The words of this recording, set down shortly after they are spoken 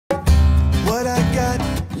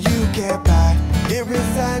can't buy. It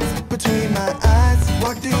resides between my eyes.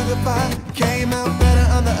 Walked through the fire, came out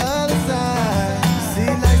better on the other side. See,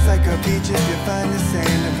 life's like a beach if you find the sand.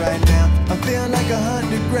 And right now, I feel like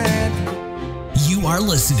 100 grand. You are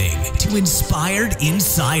listening to Inspired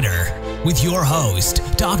Insider with your host,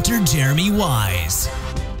 Dr. Jeremy Weisz.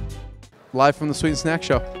 Live from the Sweet and Snack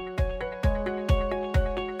Show.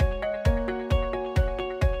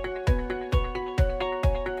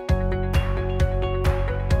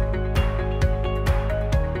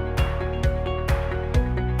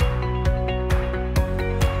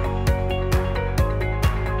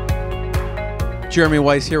 Jeremy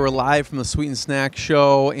Weisz here. We're live from the Sweet and Snack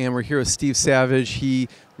Show, and we're here with Steve Savage. He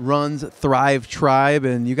runs Thrive Tribe,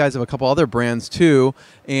 and you guys have a couple other brands too.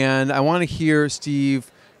 And I want to hear,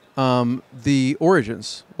 Steve, the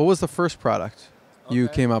origins. What was the first product you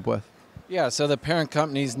came up with? Yeah, so the parent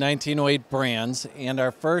company's 1908 Brands, and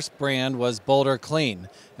our first brand was Boulder Clean.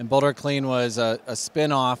 And Boulder Clean was a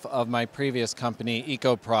spin-off of my previous company,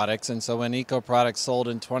 Eco Products. And so when Eco Products sold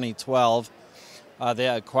in 2012,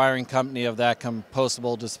 the acquiring company of that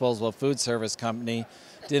compostable, disposable food service company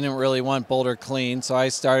didn't really want Boulder Clean, so I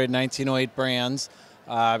started 1908 Brands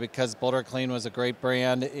because Boulder Clean was a great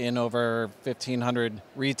brand in over 1,500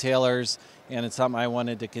 retailers, and it's something I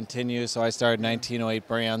wanted to continue, so I started 1908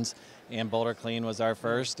 Brands, and Boulder Clean was our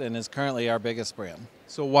first and is currently our biggest brand.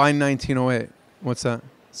 So why 1908? What's that?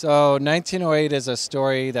 So 1908 is a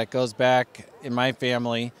story that goes back in my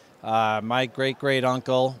family. My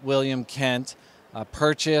great-great-uncle, William Kent,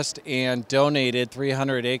 purchased and donated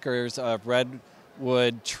 300 acres of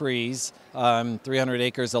redwood trees, 300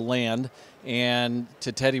 acres of land, and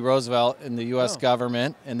to Teddy Roosevelt in the U.S.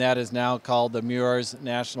 government, and that is now called the Muir's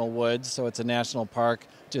National Woods, so it's a national park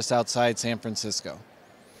just outside San Francisco.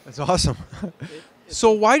 That's awesome.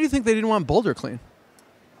 So why do you think they didn't want Boulder Clean?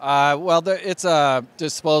 Well, it's a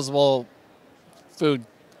disposable food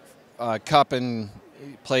cup and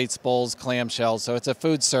plates, bowls, clamshells, so it's a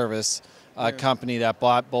food service company that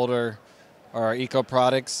bought Boulder or Eco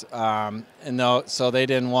Products, so they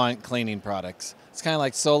didn't want cleaning products. It's kind of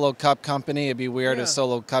like Solo Cup Company. It'd be weird if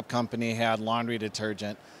Solo Cup Company had laundry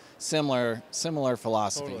detergent. Similar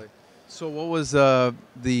philosophy. Totally. So what was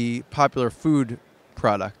the popular food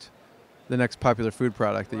product, the next popular food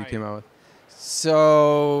product that you came out with?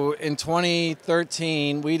 So in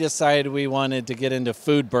 2013, we decided we wanted to get into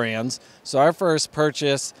food brands. So our first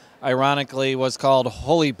purchase, ironically, was called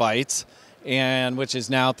Holy Bites, and which is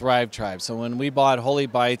now Thrive Tribe. So when we bought Holy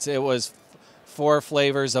Bites, it was 4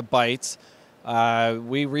 flavors of bites.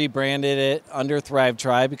 We rebranded it under Thrive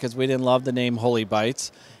Tribe because we didn't love the name Holy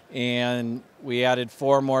Bites, and we added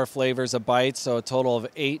 4 more flavors of bites, so a total of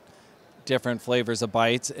 8 different flavors of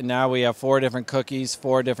bites. And now we have 4 different cookies,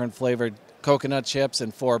 4 different flavored coconut chips,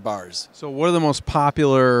 and 4 bars. So what are the most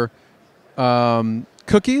popular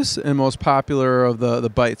cookies and most popular of the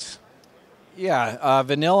bites? Yeah,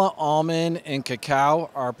 vanilla, almond, and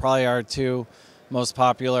cacao are probably our 2 most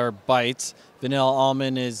popular bites. Vanilla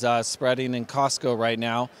almond is spreading in Costco right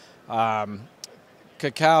now.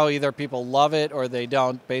 Cacao, either people love it or they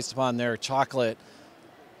don't based upon their chocolate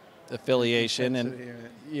affiliation. And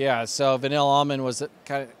yeah, so vanilla almond was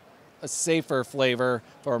kind of a safer flavor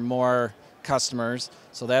for more customers.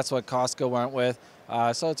 So that's what Costco went with.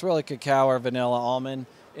 So it's really cacao or vanilla almond.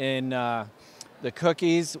 In the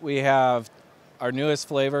cookies, we have our newest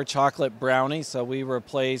flavor, chocolate brownie. So we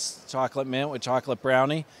replaced chocolate mint with chocolate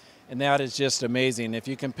brownie, and that is just amazing. If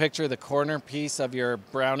you can picture the corner piece of your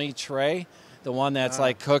brownie tray, the one that's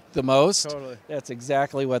like cooked the most, that's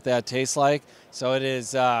exactly what that tastes like. So it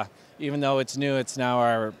is, even though it's new, it's now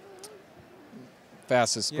our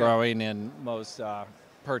fastest growing and most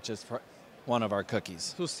purchased one of our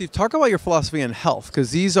cookies. So Steve, talk about your philosophy on health, because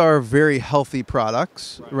these are very healthy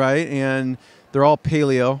products, right? And they're all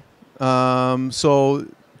paleo. So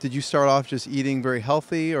did you start off just eating very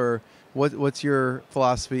healthy, or what's your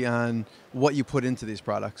philosophy on what you put into these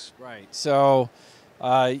products? Right. So,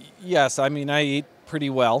 yes, I mean, I eat pretty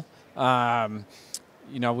well.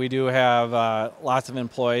 We do have lots of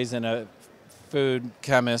employees and a food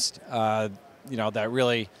chemist, that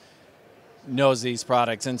really knows these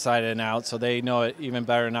products inside and out, so they know it even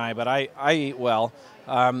better than I, but I eat well.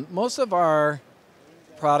 Most of our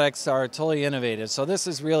products are totally innovative. So this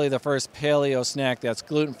is really the first paleo snack that's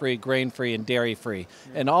gluten-free, grain-free, and dairy-free.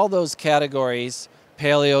 And all those categories,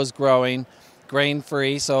 paleo's growing,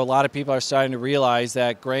 grain-free, so a lot of people are starting to realize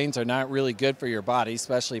that grains are not really good for your body,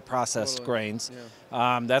 especially processed grains.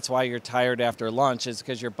 That's why you're tired after lunch, is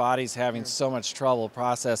because your body's having so much trouble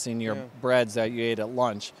processing your breads that you ate at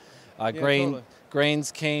lunch.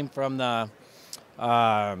 Grains came from the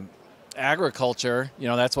agriculture.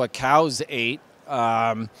 That's what cows ate.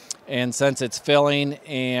 And since it's filling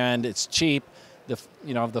and it's cheap,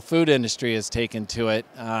 the food industry has taken to it.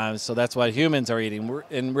 So that's what humans are eating,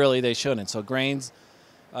 and really they shouldn't. So grains,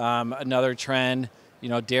 another trend,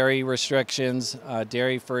 dairy restrictions,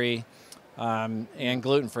 dairy-free, and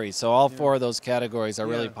gluten-free. So all four of those categories are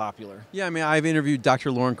really popular. Yeah, I mean, I've interviewed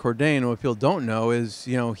Dr. Lauren Cordain, and what people don't know is,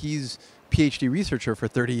 he's PhD researcher for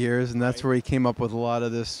 30 years, and that's where he came up with a lot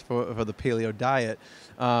of this for the paleo diet,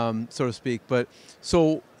 so to speak. But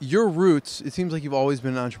so your roots, it seems like you've always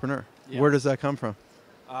been an entrepreneur. Yeah. Where does that come from?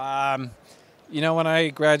 When I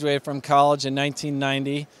graduated from college in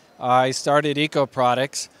 1990, I started Eco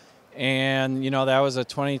Products, and that was a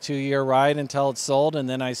 22-year ride until it sold, and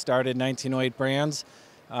then I started 1908 Brands.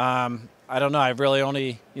 I don't know, I've really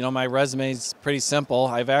only, my resume's pretty simple.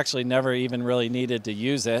 I've actually never even really needed to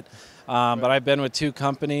use it. But I've been with 2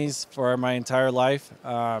 companies for my entire life.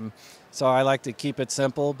 So I like to keep it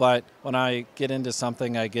simple, but when I get into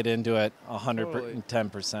something, I get into it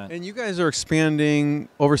 110%. And you guys are expanding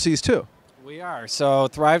overseas too. We are. So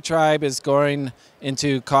Thrive Tribe is going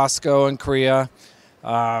into Costco in Korea.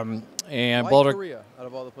 And Why Boulder, Korea, out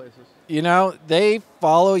of all the places? They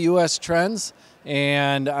follow U.S. trends,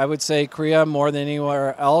 and I would say Korea more than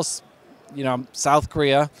anywhere else, South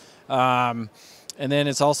Korea. And then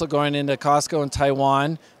it's also going into Costco in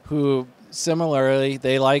Taiwan, who similarly,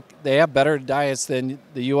 they have better diets than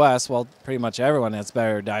the U.S. Well, pretty much everyone has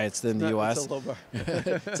better diets than the U.S. It's a low bar.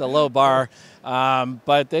 It's a low bar.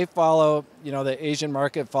 But they follow, the Asian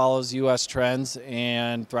market follows U.S. trends,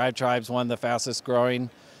 and Thrive Tribe's one of the fastest growing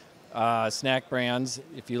snack brands.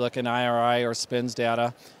 If you look in IRI or SPINS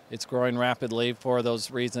data, it's growing rapidly for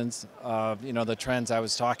those reasons of, the trends I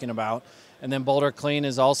was talking about. And then Boulder Clean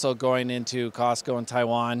is also going into Costco in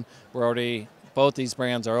Taiwan. Both these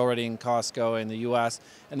brands are already in Costco in the U.S.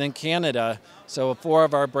 And then Canada. So 4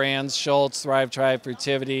 of our brands, Schultz, Thrive Tribe,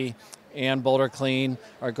 Fruitivity, and Boulder Clean,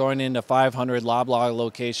 are going into 500 Loblaw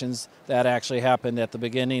locations. That actually happened at the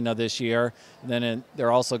beginning of this year. And then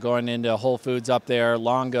they're also going into Whole Foods up there,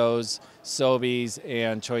 Longo's, Sobeys,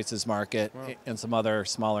 and Choices Market, and some other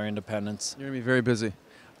smaller independents. You're going to be very busy.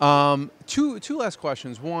 Two last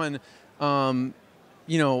questions. One, from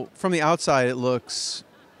the outside it looks,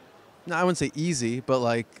 I wouldn't say easy, but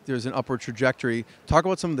like there's an upward trajectory. Talk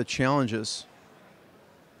about some of the challenges.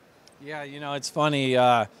 Yeah, it's funny.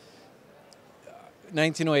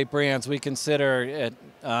 1908 Brands, we consider it,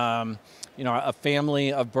 a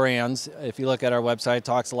family of brands. If you look at our website, it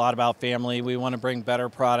talks a lot about family. We want to bring better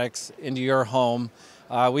products into your home.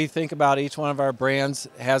 We think about each one of our brands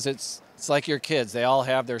it's like your kids. They all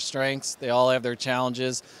have their strengths. They all have their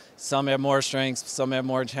challenges. Some have more strengths. Some have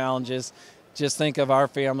more challenges. Just think of our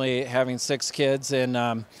family having 6 kids,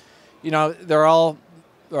 and they're all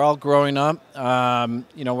growing up.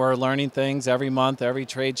 We're learning things every month, every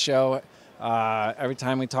trade show, every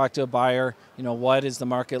time we talk to a buyer. What is the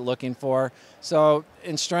market looking for? So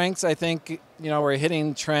in strengths, I think we're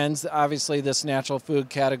hitting trends. Obviously, this natural food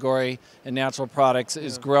category and natural products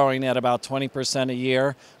is growing at about 20% a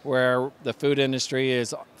year, where the food industry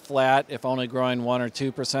is flat, if only growing 1 or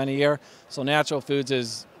 2% a year. So natural foods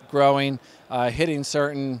is growing, hitting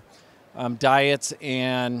certain diets,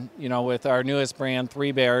 and with our newest brand,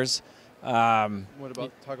 3 Bears. Talk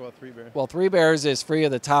about 3 Bears. Well, 3 Bears is free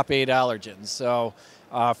of the top 8 allergens. So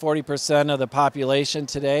 40% of the population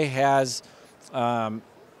today has an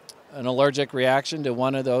allergic reaction to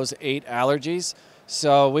one of those 8 allergies.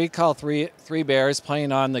 So we call 3 Bears,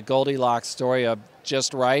 playing on the Goldilocks story of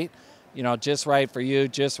just right. Just right for you,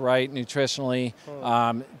 just right nutritionally.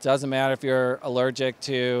 Doesn't matter if you're allergic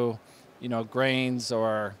to, grains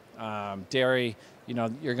or dairy.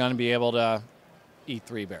 You're going to be able to eat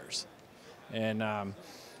 3 Bears. And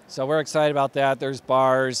so we're excited about that. There's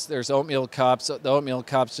bars, there's oatmeal cups. The oatmeal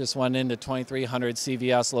cups just went into 2,300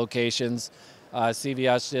 CVS locations.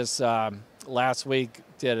 CVS just last week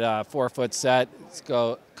did a 4-foot set. It's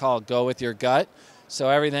called Go With Your Gut. So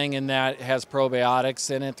everything in that has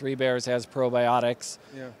probiotics in it. 3 Bears has probiotics.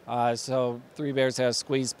 Yeah. So 3 Bears has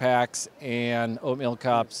squeeze packs and oatmeal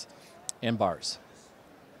cups and bars.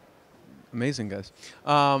 Amazing, guys.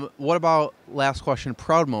 What about, last question,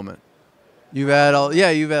 proud moment? You've had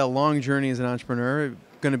a long journey as an entrepreneur.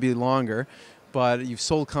 Going to be longer, but you've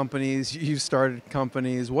sold companies, you've started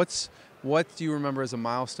companies. What do you remember as a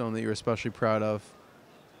milestone that you're especially proud of?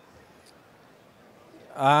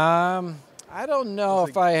 I don't know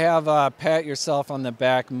if I have a pat yourself on the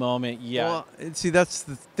back moment yet. Well, see, that's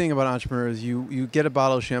the thing about entrepreneurs. You get a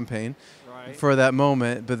bottle of champagne for that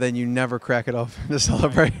moment, but then you never crack it open to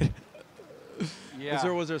celebrate.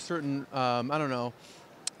 Yeah. Was there a certain, I don't know,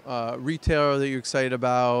 retailer that you're excited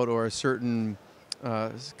about, or a certain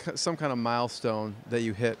some kind of milestone that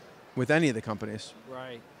you hit with any of the companies?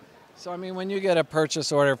 Right. So I mean, when you get a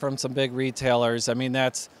purchase order from some big retailers, I mean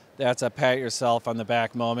that's a pat yourself on the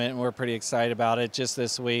back moment, and we're pretty excited about it. Just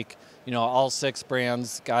this week, you know, all 6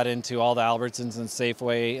 brands got into all the Albertsons and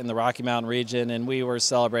Safeway in the Rocky Mountain region, and we were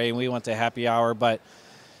celebrating. We went to happy hour, but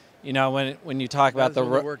you know, when you talk about the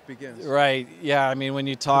work begins. Right? Yeah. I mean, when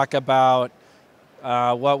you talk about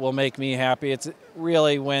what will make me happy, it's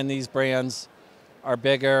really when these brands are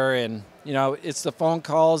bigger, and you know, it's the phone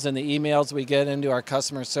calls and the emails we get into our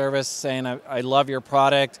customer service saying, I love your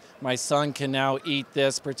product. My son can now eat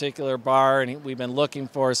this particular bar, and we've been looking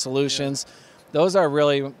for solutions. Yeah. Those are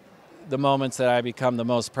really the moments that I become the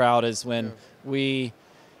most proud, is when we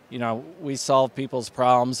solve people's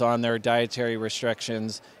problems on their dietary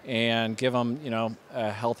restrictions and give them, you know,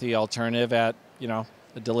 a healthy alternative at, you know,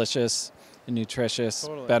 a delicious and nutritious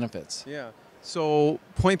benefits. Yeah. So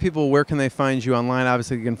point people, where can they find you online?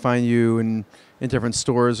 Obviously, they can find you in different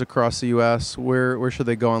stores across the U.S. Where should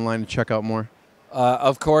they go online to check out more?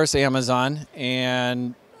 Of course, Amazon.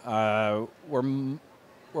 And we're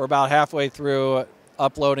about halfway through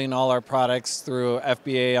uploading all our products through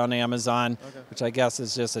FBA on Amazon, which I guess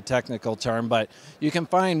is just a technical term. But you can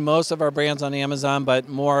find most of our brands on Amazon, but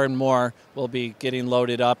more and more will be getting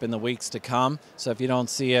loaded up in the weeks to come. So if you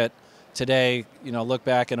don't see it today, you know, look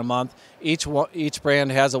back in a month. Each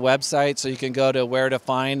brand has a website, so you can go to where to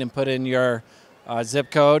find and put in your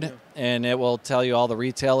zip code, and it will tell you all the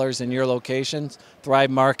retailers in your locations. Thrive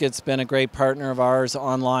Market's been a great partner of ours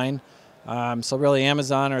online. So really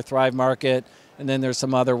Amazon or Thrive Market, and then there's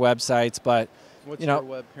some other websites. But what's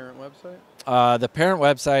your parent website? The parent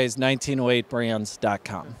website is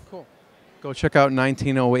 1908brands.com. Okay, cool. Go check out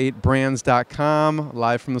 1908brands.com,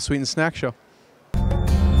 live from the Sweet and Snack Show.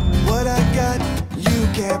 What I got, you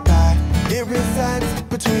can't buy. It resides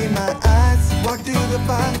between my eyes. Walked through the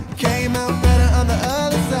fire, came out better on the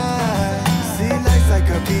other side. See, life's like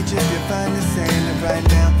a peach if